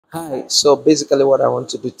Hi, so basically what I want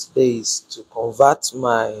to do today is to convert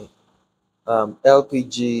my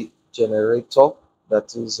LPG generator,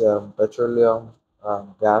 that is petroleum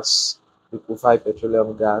gas, liquefied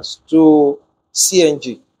petroleum gas, to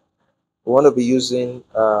CNG. We want to be using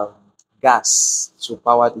gas to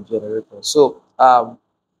power the generator. So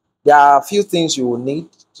there are a few things you will need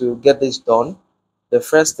to get this done. The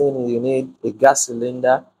first thing, you need a gas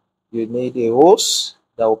cylinder, you need a hose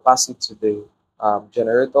that will pass it to the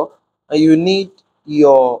generator, and you need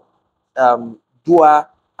your um, dual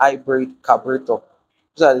hybrid carburetor.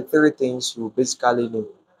 Those are the three things you basically need.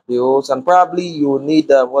 The hose, and probably you will need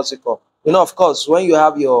what's it called? Of course, when you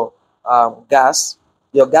have your gas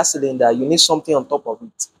cylinder, you need something on top of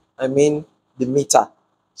it. I mean, the meter,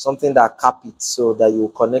 something that cap it so that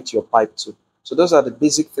you connect your pipe to. So those are the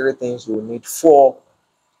basic three things you will need for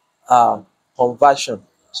conversion.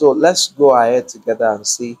 So let's go ahead together and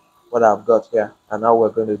see what I've got here and how we're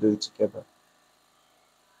going to do it together.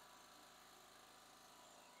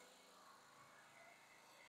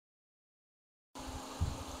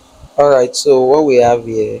 All right, so what we have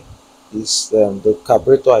here is the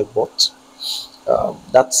carburetor I bought.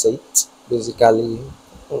 That's it. Basically,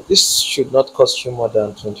 this should not cost you more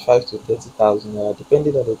than 25 to 30,000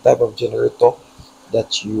 depending on the type of generator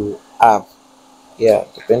that you have. Yeah,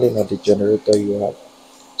 depending on the generator you have.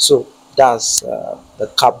 So that's the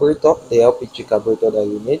carburetor, the LPG carburetor that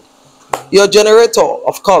you need. Your generator,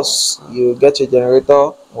 of course, you get your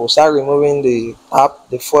generator. We'll start removing the tap,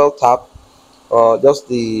 the fuel tap, or just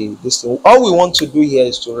the this thing. All we want to do here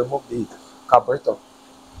is to remove the carburetor,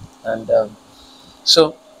 and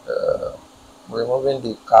so uh, removing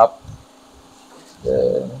the cap,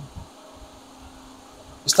 then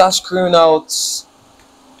you start screwing out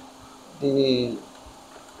the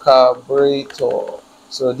carburetor.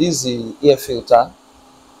 So this is the air filter,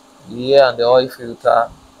 the air and the oil filter.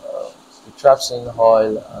 It traps in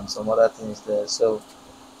oil and some other things there. So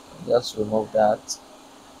just remove that.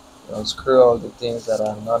 Unscrew all the things that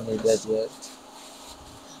are not needed yet.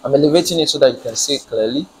 I'm elevating it so that you can see it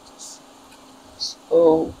clearly.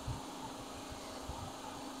 So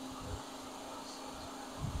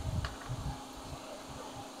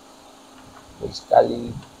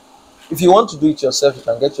basically, if you want to do it yourself, you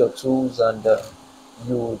can get your tools and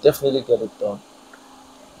you will definitely get it done.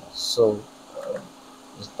 So um,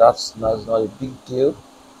 that's not a big deal.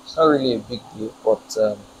 It's not really a big deal, but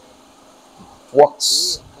The way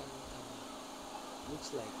works. you're carrying looks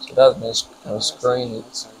So like that means the I'm camera says you screwing should not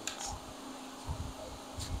it. carry it.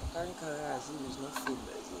 You're carrying camera as if it's not full,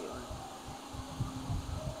 but it's in your hand.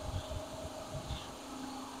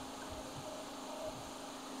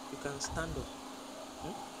 You can stand up. Hmm?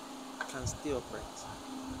 You can stay upright.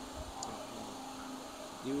 Mhm.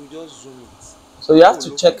 You will just zoom it. So you have Oh, to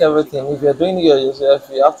look, check use the everything. If you're camera. doing it yourself,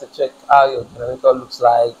 you have to check how your generator looks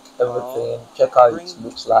like, Or everything. Check how it bring,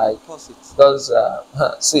 looks like. pause it. Because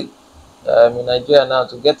see, in Nigeria now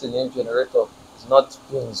to get a new generator, it's not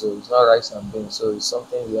beans, so it's not rice and beans. So it's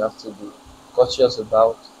something you have to be cautious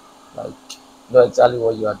about. Like know exactly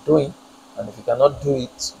what you are doing, and if you cannot do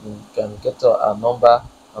it, you can get a number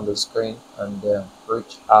on the screen and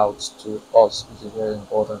reach out to us, which is very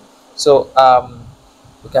important. So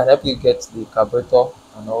we can help you get the carburetor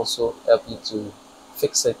and also help you to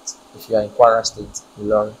fix it if you are in Kwara State,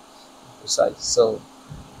 Ilorin, precise. So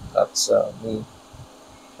that's me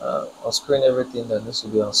unscrewing everything that needs to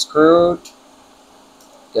be unscrewed,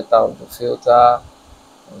 get out the filter,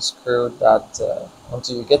 unscrew that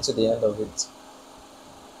until you get to the end of it.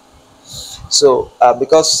 So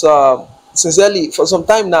because sincerely, for some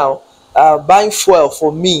time now, buying fuel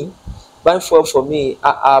for me,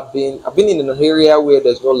 I've been in an area where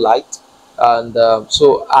there's no light, and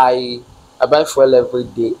so I buy fuel every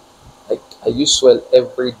day. Like I use fuel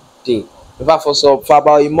every day. In fact, for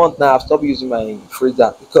about a month now, I've stopped using my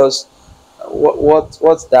freezer because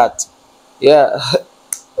what's that? Yeah,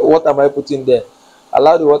 what am I putting there?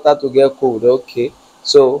 Allow the water to get cold. Okay,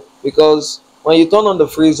 so because when you turn on the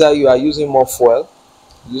freezer, you are using more fuel.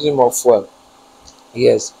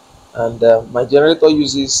 Yes, and my generator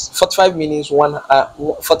uses 45 minutes,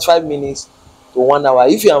 45 minutes to 1 hour.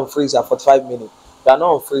 If you're on freezer, 45 minutes. If you're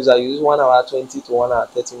not on freezer, you use 1 hour 20 to 1 hour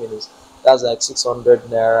 30 minutes. That's like 600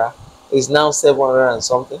 naira. It's now 700 and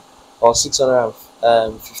something, or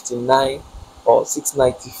 659 or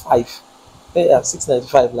 695. Yeah,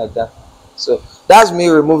 695 like that. So that's me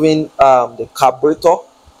removing the carburetor.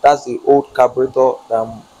 That's the old carburetor that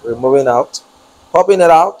I'm removing out, popping it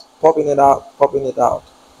out, popping it out, popping it out.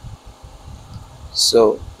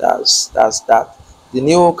 So that's that. The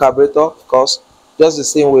new carburetor, of course, just the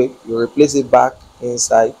same way you replace it back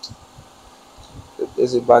inside.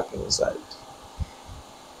 Place it back inside.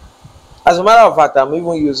 As a matter of fact, I'm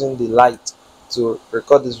even using the light to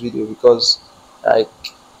record this video because like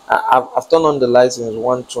I've turned on the light since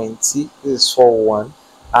 120. This is 401.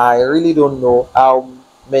 I really don't know how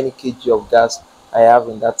many kg of gas I have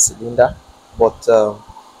in that cylinder, but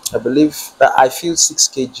I believe that I feel 6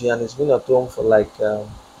 kg, and it's been at home for like I've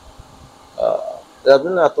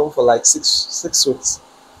been at home for like 6 weeks,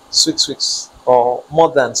 6 weeks or more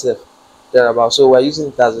than self thereabout. So we're using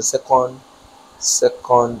it as a second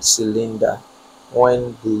cylinder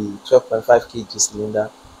when the 12.5 kg cylinder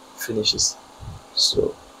finishes.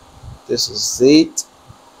 So this is it.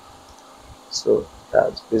 So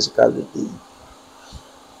that's basically the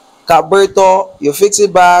carburetor. You fix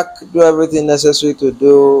it back, do everything necessary to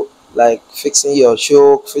do, like fixing your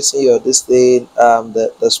choke, fixing your this thing,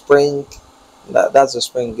 the spring. That's the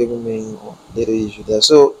spring giving me little issue there.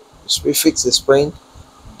 So we fix the spring,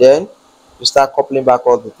 then you start coupling back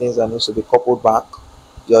all the things that needs to be coupled back.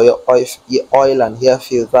 Your oil and air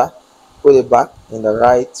filter, put it back in the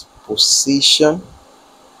right position.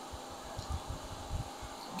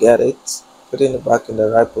 Get it? Putting it back in the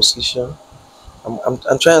right position.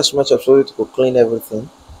 I'm trying as much as possible to clean everything.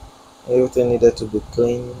 Everything needed to be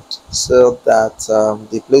cleaned so that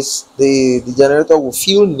the generator will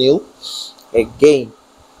feel new again,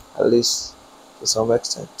 at least to some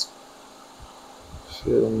extent.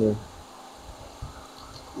 Feel new.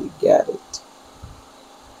 You get it.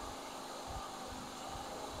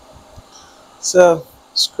 So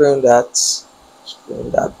screwing that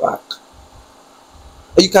back.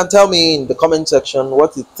 You can tell me in the comment section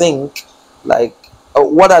what you think, like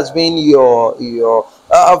what has been your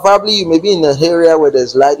probably you may be in an area where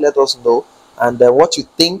there's light. Let us know, and what you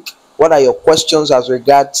think. What are your questions as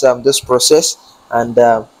regards this process and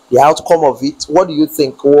the outcome of it? What do you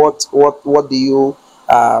think? What do you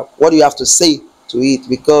have to say to it?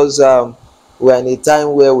 Because we're in a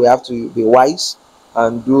time where we have to be wise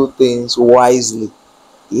and do things wisely.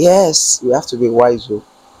 Yes, we have to be wise.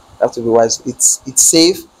 Have to be wise. It's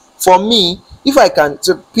safe for me. If I can,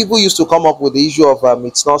 so people used to come up with the issue of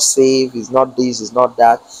it's not safe, it's not this, it's not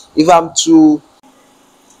that. If I'm to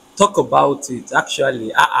talk about it,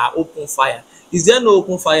 actually, open fire. Is there no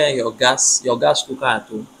open fire in your gas cooker at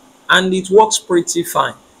home? And it works pretty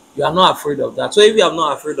fine. You are not afraid of that. So if you are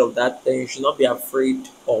not afraid of that, then you should not be afraid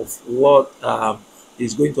of what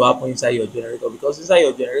is going to happen inside your generator, because inside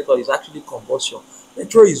your generator is actually combustion.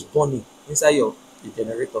 Petrol is burning inside the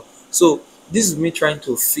generator. So this is me trying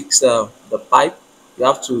to fix the pipe. You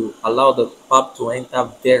have to allow the pipe to enter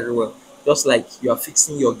very well, just like you are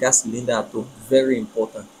fixing your gas cylinder at home. Very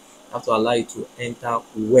important. You have to allow it to enter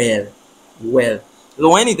well. So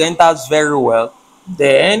when it enters very well,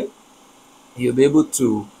 then you'll be able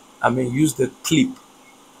to use the clip.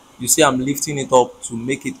 You see I'm lifting it up to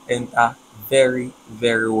make it enter very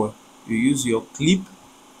well. You use your clip.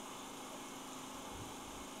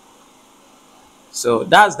 So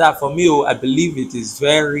that's that for me. I believe it is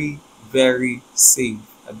very safe.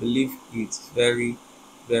 I believe it's very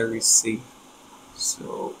safe.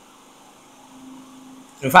 So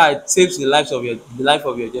in fact, it saves the life of your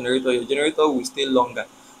generator. Your generator will stay longer.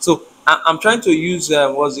 So I'm trying to use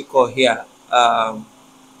what's it called here. I'm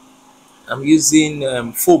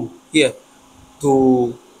using foam here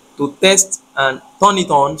to test and turn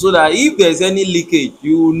it on, so that if there's any leakage,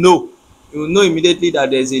 you will know immediately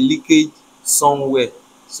that there's a leakage somewhere.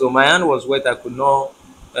 So my hand was wet, I could not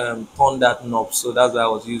turn that knob, so that's why I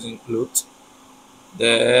was using cloth.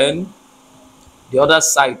 Then the other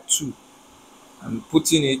side too, I'm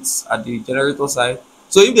putting it at the generator side.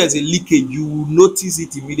 So if there's a leakage, you will notice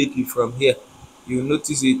it immediately from here. You will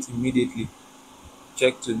notice it immediately.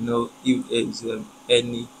 Check to know if there is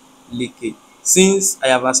any leakage. Since I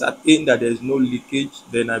have ascertained that there is no leakage,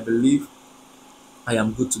 then I believe I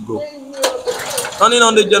am good to go. Turning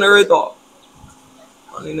on the generator.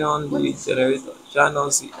 Turning on the generator.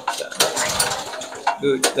 Channel C.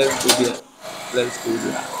 Good. Let's go there. Let's go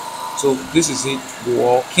there. So this is it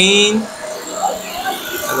working.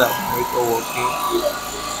 That's our generator working.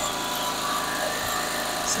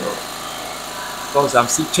 So because I'm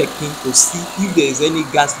still checking to see if there is any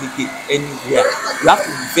gas leakage anywhere. You have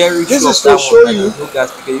to be very this sure is of to that show one, that you there's no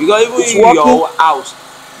gas leakage. Because even it's in working. your house,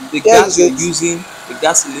 the There gas is you're it. using, the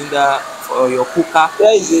gas cylinder for your cooker,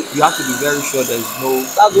 There is it. you have to be very sure there's no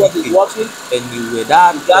That's what is leakage working. anywhere.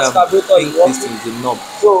 That The gas carburetor is pink this working. is the knob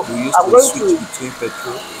So we use I'm to going switch to. between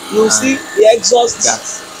petrol You see and the exhaust.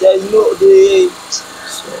 gas. There is no the.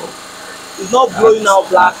 So It's not blowing that's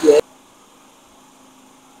out that. black yet.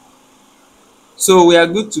 So we are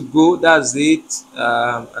good to go. That's it.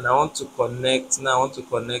 And I want to connect now. I want to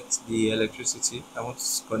connect the electricity. I want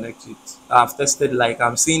to connect it. I've tested, like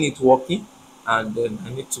I'm seeing it working, and then I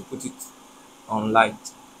need to put it on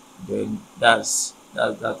light. Then that's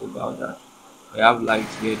that about that. We have light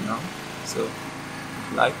here now. So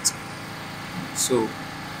light. So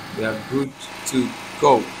we are good to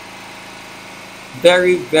go.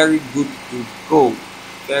 Very, very good to go.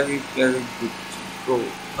 Very, very good to go.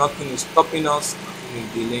 Nothing is stopping us, nothing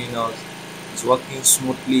is delaying us. It's working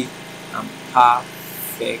smoothly and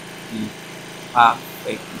perfectly.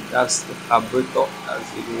 Perfectly. That's the carburetor.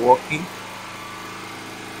 That's it working.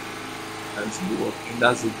 That's it working.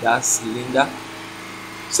 That's the gas cylinder.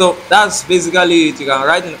 So that's basically it. You can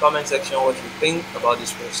write in the comment section what you think about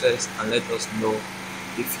this process and let us know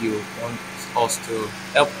if you want us to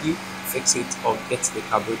help you fix it or get the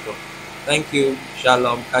carburetor. Thank you.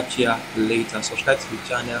 Shalom. Catch you later. Subscribe to the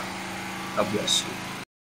channel. God bless you.